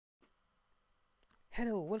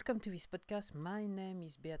Hello, welcome to this podcast. My name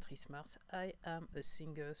is Beatrice Mars. I am a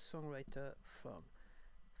singer songwriter from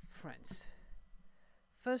France.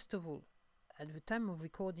 First of all, at the time of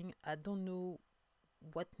recording, I don't know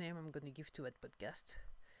what name I'm going to give to that podcast.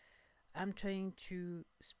 I'm trying to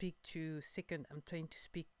I'm trying to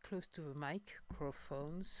speak close to the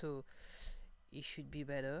microphone, so it should be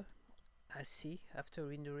better. I see after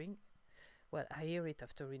rendering. Well, I hear it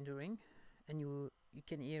after rendering, and you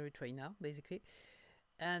can hear it right now, basically.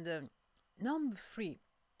 And number three,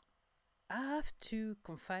 I have to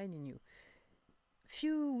confide in you.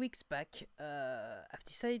 Few weeks back, I've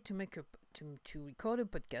decided to make to record a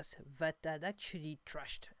podcast that I'd actually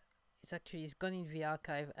trashed. It's gone in the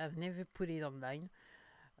archive. I've never put it online.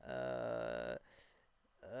 Uh,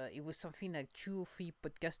 it was something like 2 or 3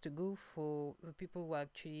 podcasts ago for the people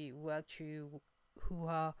who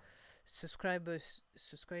are subscriber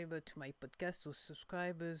to my podcast, or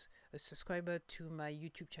a subscriber to my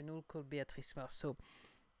YouTube channel called Beatrice Marceau.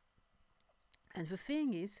 And the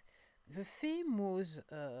theme was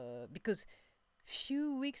because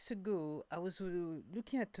few weeks ago I was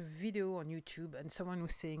looking at a video on YouTube, and someone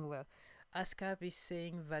was saying, well, ASCAP is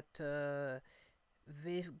saying that they're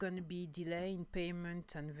gonna be delay in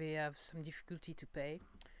payment and they have some difficulty to pay.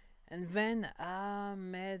 And then I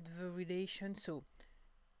made the relation. So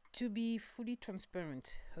to be fully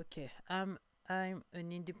transparent, okay, I'm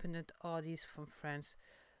an independent artist from France.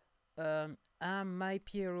 My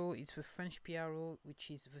PRO is the French PRO,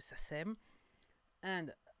 which is the SACEM,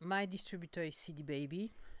 and my distributor is CD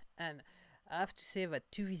Baby. And I have to say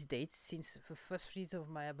that to this date, since the first release of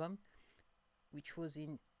my album, which was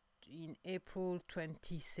in April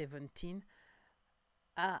 2017,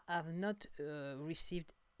 I have not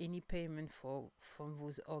received any payment from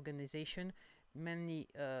those organizations, mainly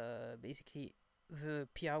basically the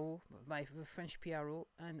PRO, the French PRO,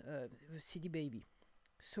 and the CD Baby.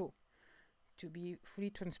 So, to be fully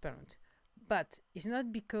transparent. But it's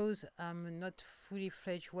not because I'm not fully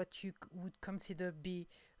fledged what you would consider be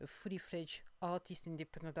a fully fledged artist,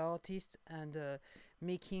 independent artist, and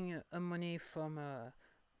making money from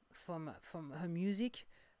her music.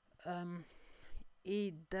 Um,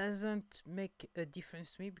 it doesn't make a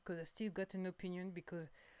difference to me because I still got an opinion, because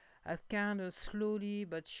I'm kind of slowly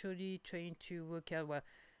but surely trying to work out. Well,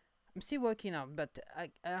 I'm still working out, but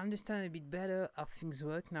I understand a bit better how things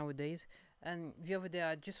work nowadays. And the other day,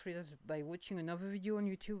 I just realized by watching another video on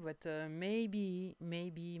YouTube that maybe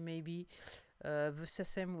the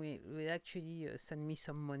SSM will actually send me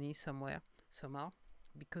some money somehow,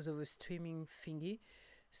 because of a streaming thingy.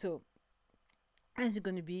 So, as it's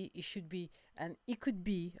gonna be, it should be, and it could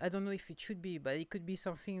be, I don't know if it should be, but it could be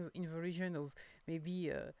something in the region of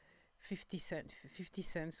maybe 50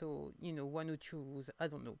 cents, or 1 or 2 euros, I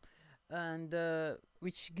don't know. And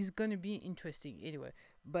which is gonna be interesting anyway.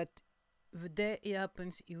 But the day it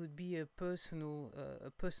happens, it would be a personal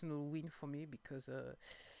win for me, because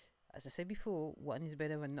as I said before, one is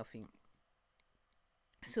better than nothing.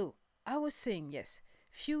 So I was saying, yes.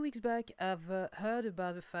 Few weeks back, I've heard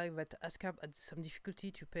about the fact that ASCAP had some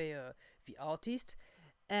difficulty to pay the artist,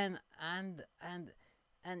 and and and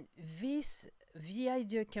and this the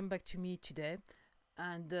idea came back to me today,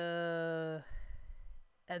 and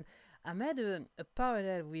and I made a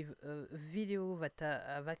parallel with a video that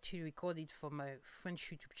I've actually recorded for my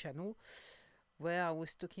French YouTube channel, where I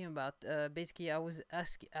was talking about basically I was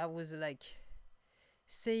like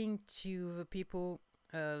saying to the people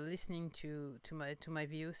listening to my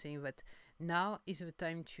video, saying that now is the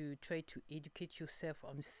time to try to educate yourself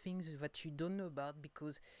on things that you don't know about,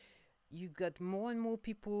 because you got more and more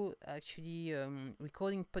people actually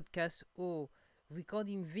recording podcasts or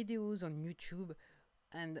recording videos on YouTube,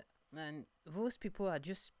 and those people are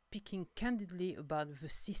just speaking candidly about the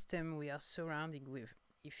system we are surrounding with,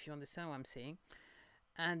 if you understand what I'm saying.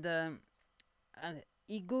 And um, and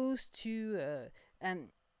it goes to and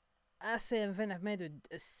I say, and then I've made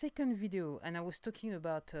a second video, and I was talking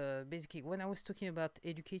about basically, when I was talking about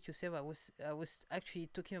educate yourself, I was actually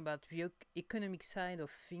talking about the economic side of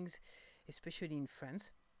things, especially in France,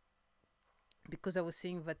 because I was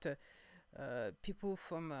saying that people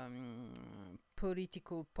from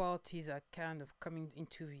political parties are kind of coming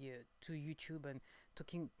into to YouTube and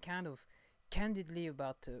talking kind of candidly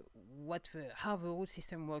about how the whole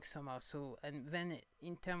system works somehow. So, and then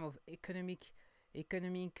in terms of economic uh,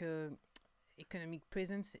 economic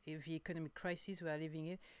presence, the economic crisis we are living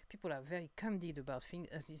in, people are very candid about things,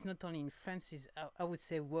 as it's not only in France, it's, I would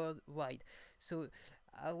say, worldwide. So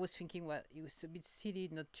I was thinking, well, it was a bit silly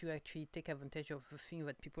not to actually take advantage of the thing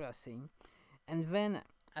that people are saying. And then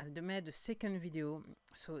made a second video.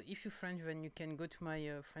 So if you're French, then you can go to my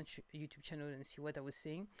French YouTube channel and see what I was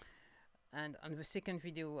saying. And on the second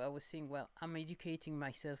video, I was saying, well, I'm educating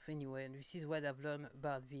myself anyway, and this is what I've learned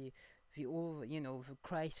about the whole, the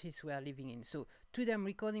crisis we are living in. So today I'm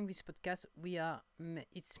recording this podcast.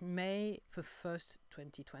 It's May the 1st,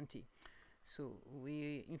 2020. So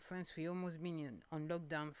we in France we almost been on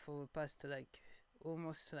lockdown for the past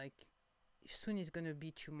almost soon it's gonna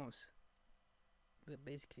be 2 months,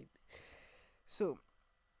 basically. So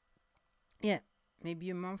yeah, maybe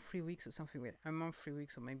a month, 3 weeks or something like that. A month, 3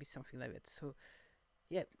 weeks, or maybe something like that. So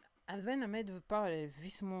yeah, and then I made the parallel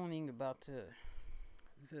this morning about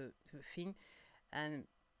the thing, and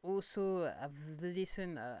also I've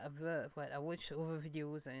listened, I watched other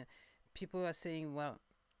videos, and people are saying, well,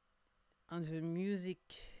 on the music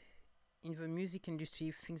in the music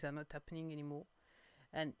industry, things are not happening anymore,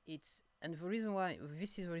 and the reason why,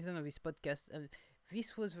 this is the reason of this podcast, and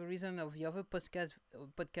this was the reason of the other podcast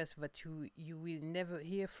that you will never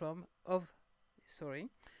hear from of. Sorry,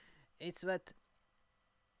 it's that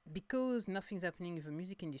because nothing's happening in the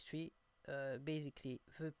music industry, basically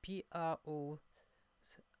the PROs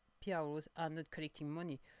are not collecting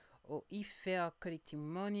money, or if they are collecting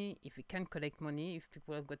money, if we can collect money, if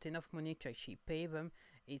people have got enough money to actually pay them,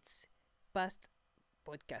 it's past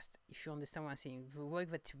podcast. If you understand what I'm saying, the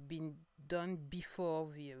work that have been done before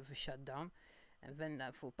the shutdown, and then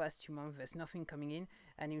for past 2 months there's nothing coming in.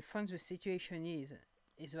 And in France the situation is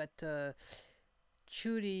that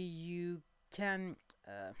truly you can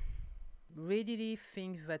readily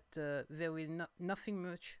think that there will nothing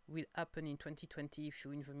much will happen in 2020 if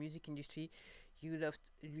you're in the music industry. You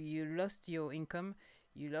lost your income,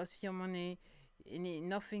 you lost your money, and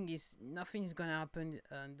nothing is gonna happen,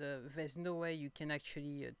 and there's no way you can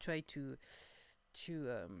actually try to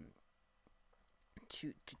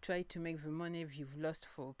try to make the money you've lost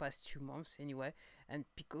for the past 2 months anyway. And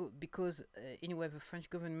because anyway the French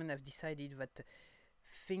government have decided that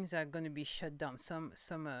things are going to be shut down. Some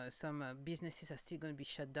businesses are still going to be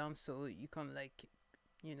shut down, so you can't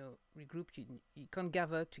regroup. You can't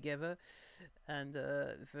gather together, and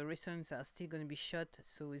the restaurants are still going to be shut.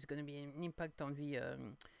 So it's going to be an impact on the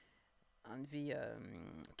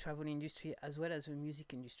travel industry as well as the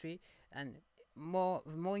music industry. And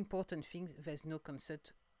the more important thing, there's no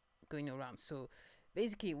concert going around. So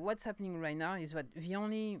basically, what's happening right now is that the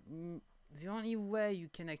only way you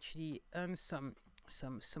can actually earn some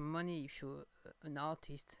money if you're an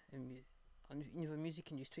artist in the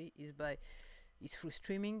music industry is through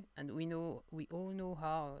streaming. And we all know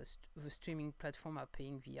how the streaming platform are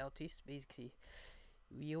paying the artists. Basically,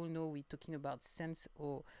 we all know we're talking about cents,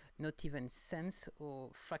 or not even cents,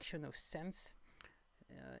 or fraction of cents,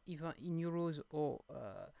 even in euros or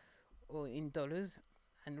in dollars.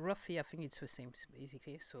 And roughly I think it's the same,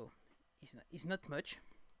 basically. So it's not much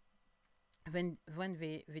when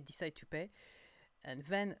they decide to pay. And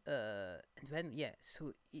then yeah,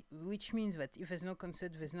 so which means that if there's no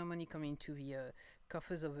concert, there's no money coming to the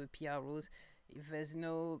coffers of the PROs. If there's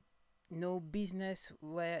no business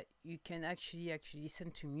where you can actually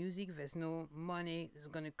listen to music, there's no money that's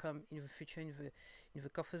gonna come in the future in the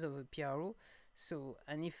coffers of the PRO. So,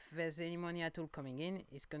 and if there's any money at all coming in,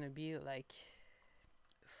 it's gonna be like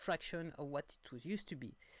a fraction of what it was used to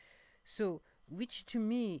be. So, which to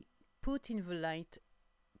me put in the light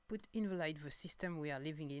the system we are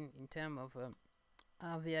living in terms of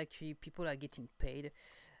are they actually people are getting paid.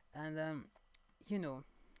 And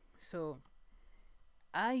so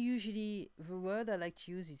I usually, the word I like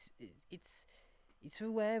to use is it's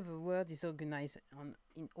the way the word is organized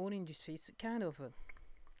in all industries. It's kind of a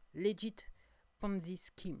legit Ponzi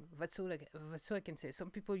scheme. That's all I can say. Some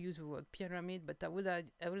people use the word pyramid, but I would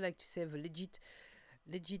like to say the legit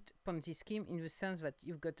Ponzi scheme, in the sense that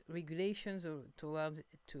you've got regulations around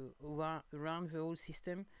the whole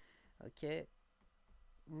system. Okay,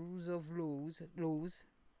 rules of laws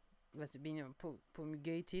that's being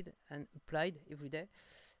promulgated and applied every day.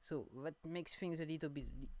 So that makes things a little bit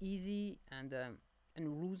easy, and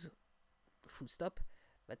rules, full stop.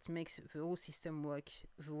 That makes the whole system work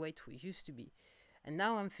the way it used to be. And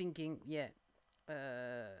now I'm thinking,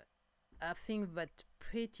 I think that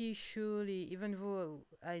pretty surely, even though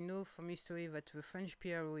I know from history that the French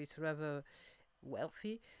PRO is rather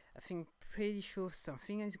wealthy, I think pretty sure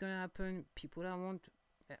something is gonna happen. People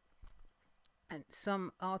and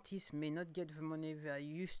some artists may not get the money they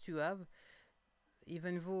used to have,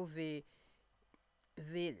 even though they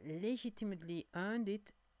legitimately earned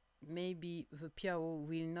it. Maybe the PRO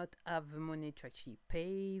will not have the money to actually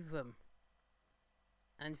pay them.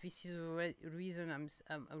 And this is the reason I'm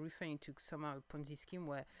referring to somehow a Ponzi scheme,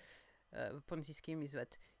 where the Ponzi scheme is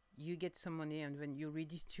that you get some money and then you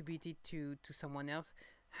redistribute it to someone else.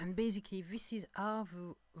 And basically, this is how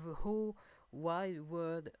the whole wide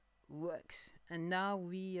world works. And now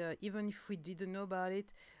we, even if we didn't know about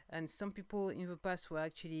it, and some people in the past were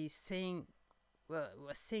actually saying, were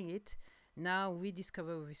saying it, now we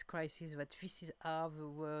discover with this crisis that this is how the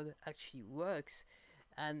world actually works.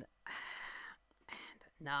 And, and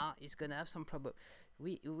now it's gonna have some trouble.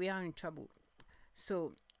 We are in trouble.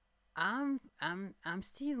 So I'm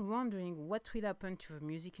still wondering what will happen to the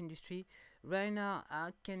music industry. Right now,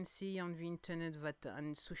 I can see on the internet that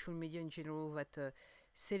and social media in general that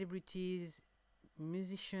celebrities,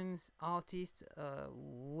 musicians, artists,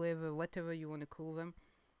 whoever, whatever you want to call them,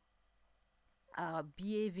 are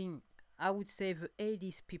behaving. I would say the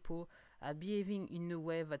 80s people are behaving in a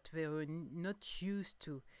way that they were not used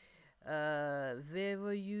to. They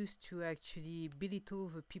were used to actually belittle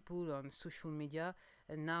the people on social media,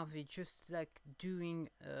 and now they just like doing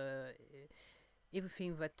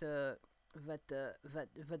everything that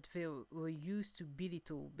they were used to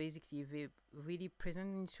belittle. Basically, they really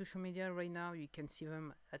present in social media right now. You can see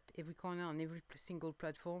them at every corner on every single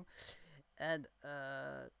platform, and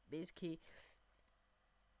basically,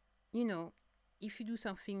 you know, if you do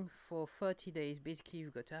something for 30 days, basically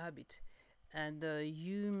you've got a habit. And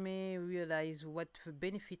you may realize what the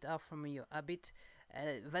benefits are from your habit.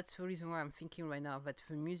 That's the reason why I'm thinking right now that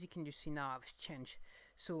the music industry now has changed.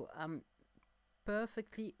 So I'm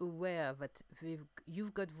perfectly aware that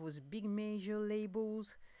you've got those big major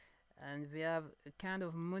labels, and they have a kind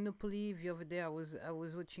of monopoly. The other day I was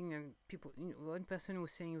watching people. One person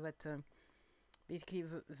was saying that basically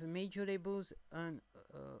the major labels earn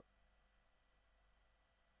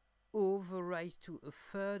over rise to a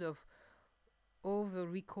third of all the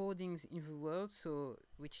recordings in the world, so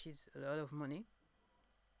which is a lot of money.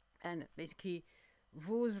 And basically,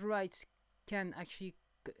 those rights can actually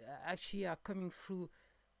are coming through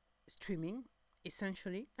streaming,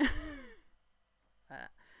 essentially.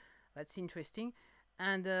 That's interesting,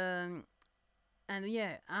 and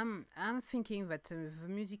yeah, I'm thinking that the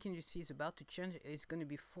music industry is about to change. It's going to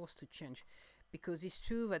be forced to change, because it's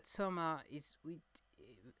true that some are is with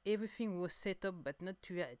everything was set up, but not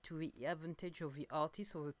to the advantage of the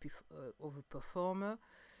artist or of the performer.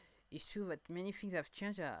 It's true that many things have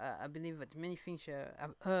changed. I believe that many things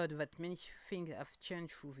I've heard that many things have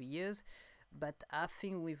changed through the years, but I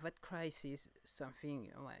think with that crisis,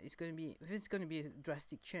 something well, it's going to be a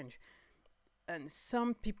drastic change. And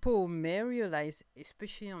some people may realize,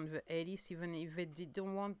 especially on the 80s, even if they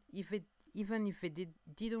didn't want, even if they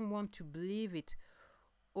didn't want to believe it,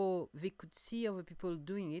 or they could see other people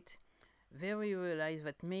doing it, they realize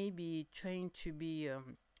that maybe trying to be a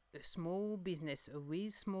small business, a real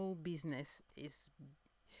small business, is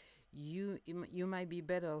you might be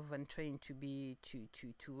better off than trying to be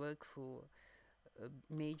to work for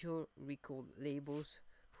major record labels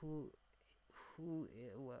who who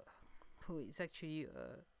who is actually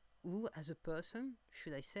who as a person,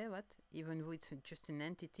 should I say that, even though it's just an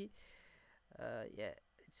entity. Yeah,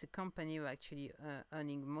 it's a company who actually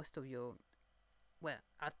earning most of your, well,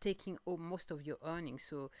 are taking most of your earnings.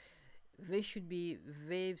 So they should be,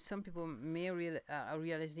 some people may are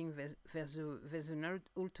realizing there's an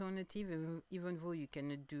alternative, even though you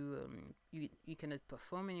cannot do you cannot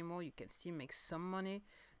perform anymore. You can still make some money,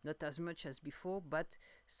 not as much as before, but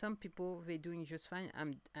some people, they're doing just fine.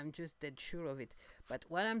 I'm just dead sure of it. But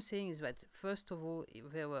what I'm saying is that first of all,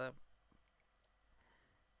 there were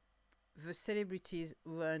the celebrities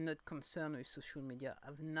were not concerned with social media.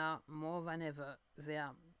 Now, more than ever, they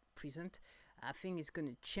are present. I think it's going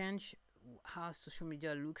to change how social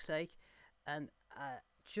media looks like, and I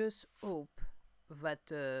just hope that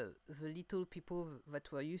the little people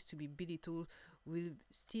that were used to be belittled will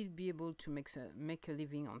still be able to make a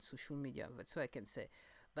living on social media. That's what I can say.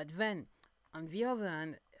 But then, on the other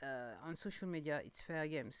hand, on social media, it's fair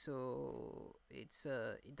game. So it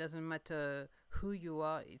doesn't matter who you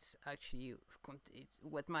are. It's actually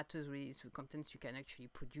what matters really is the content you can actually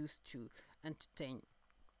produce to entertain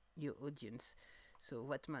your audience.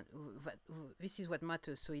 So this is what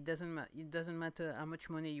matters. So it doesn't matter how much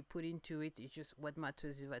money you put into it. It's just what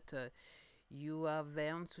matters is that you are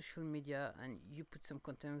there on social media and you put some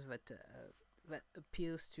content that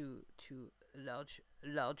appeals to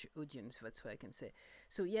large audience. That's what I can say.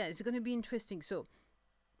 So yeah, it's going to be interesting. So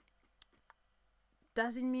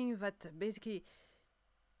does it mean that basically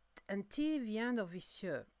until the end of this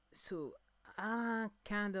year, so I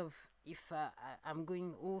kind of, if I'm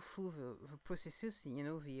going all through the processes,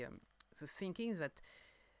 the thinkings that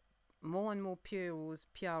more and more PROs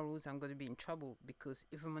are going to be in trouble, because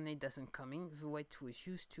if the money doesn't come in the way it was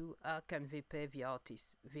used to, how can they pay the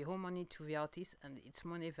artists? They owe money to the artists, and it's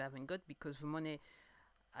money they haven't got because the money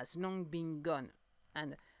has long been gone.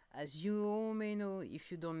 And as you all may know,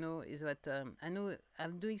 if you don't know, is that I know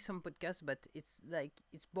I'm doing some podcasts, but it's like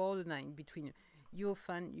it's borderline between you're a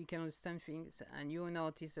fan, you can understand things, and you're an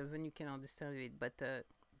artist, and then you can understand it. But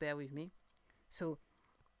bear with me. So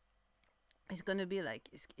it's gonna be like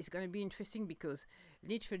it's gonna be interesting, because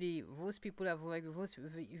literally those people have like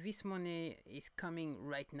this money is coming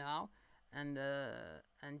right now, and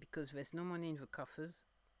because there's no money in the coffers.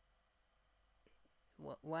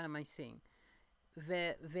 What am I saying?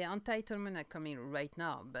 The entitlement are coming right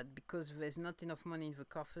now, but because there's not enough money in the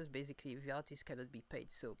coffers, basically the artists cannot be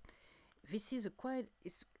paid. So this is a quite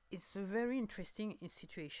it's a very interesting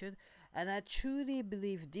situation, and I truly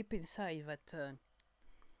believe deep inside that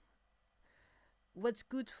what's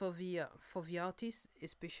good for the artist,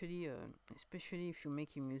 especially if you're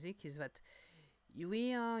making music, is that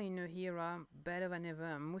we are in a era better than ever,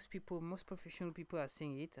 and most professional people are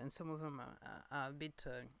saying it, and some of them are a bit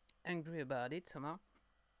angry about it somehow.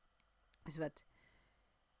 Is that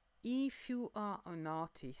if you are an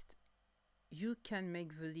artist, you can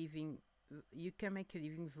make the living. You can make a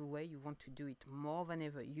living the way you want to do it more than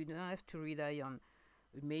ever. You don't have to rely on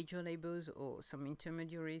major labels or some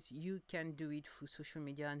intermediaries. You can do it through social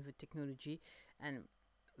media and the technology. And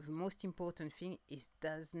the most important thing is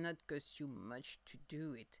does not cost you much to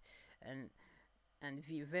do it. And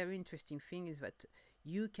the very interesting thing is that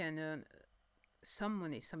you can earn some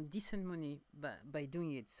money, some decent money by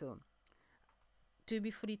doing it. So to be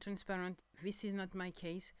fully transparent, this is not my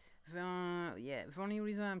case. The only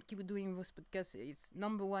reason I'm keep doing this podcast is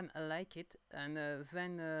number one, I like it, and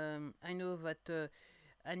then I know that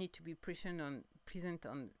I need to be present on,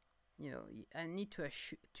 I need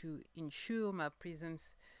to ensure my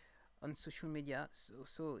presence on social media.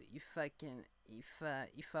 So if I can, if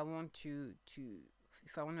I want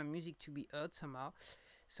if I want my music to be heard somehow,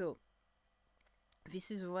 so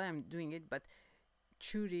this is why I'm doing it. But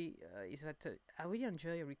truly, is that I really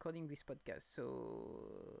enjoy recording this podcast.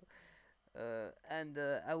 So and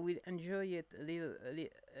I will enjoy it a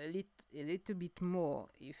little bit more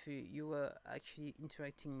if you were actually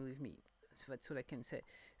interacting with me. So that's all I can say.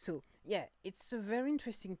 So yeah, it's a very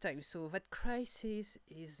interesting time. So that crisis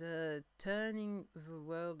is turning the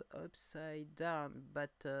world upside down,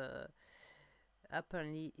 but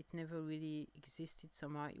apparently it never really existed.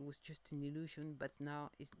 Somehow it was just an illusion, but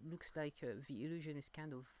now it looks like the illusion is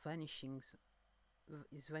kind of vanishing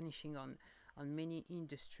on many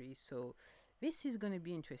industries. So this is going to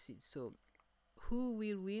be interesting. So who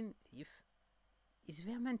will win? If is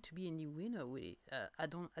there meant to be any winner? Really, I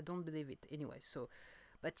don't believe it anyway. So,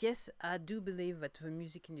 but yes, I do believe that the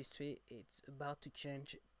music industry it's about to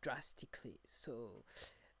change drastically. So,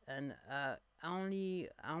 and I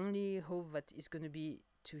only hope that it's going to be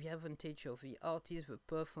to the advantage of the artists, the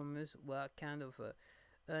performers who are kind of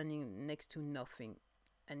earning next to nothing,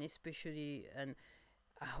 and especially and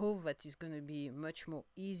I hope that it's going to be much more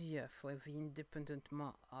easier for the independent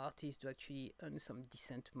artists to actually earn some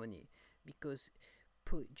decent money, because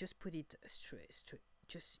just put it straight.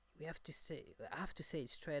 Just I have to say it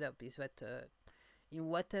straight up is that in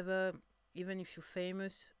whatever, even if you're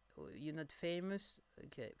famous or you're not famous,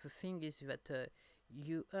 okay, the thing is that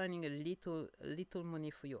you earning a little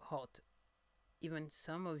money for your heart. Even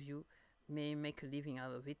some of you may make a living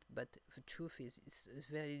out of it, but the truth is it's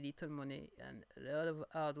very little money and a lot of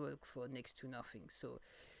hard work for next to nothing. So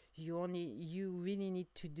you really need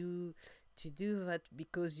to do that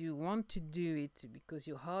because you want to do it, because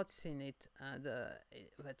your heart's in it, and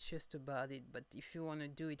that's just about it. But if you want to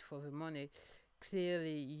do it for the money,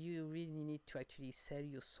 clearly you really need to actually sell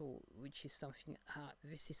your soul, which is something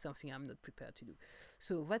this is something I'm not prepared to do.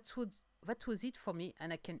 So that was it for me,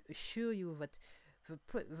 and I can assure you that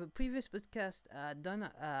the previous podcast done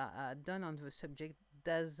on the subject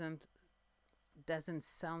doesn't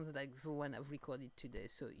sound like the one I've recorded today.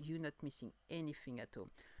 So you're not missing anything at all.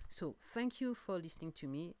 So thank you for listening to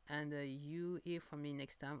me, and you hear from me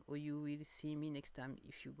next time, or you will see me next time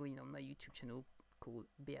if you go in on my YouTube channel called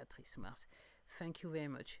Beatrice Mars. Thank you very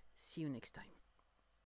much. See you next time.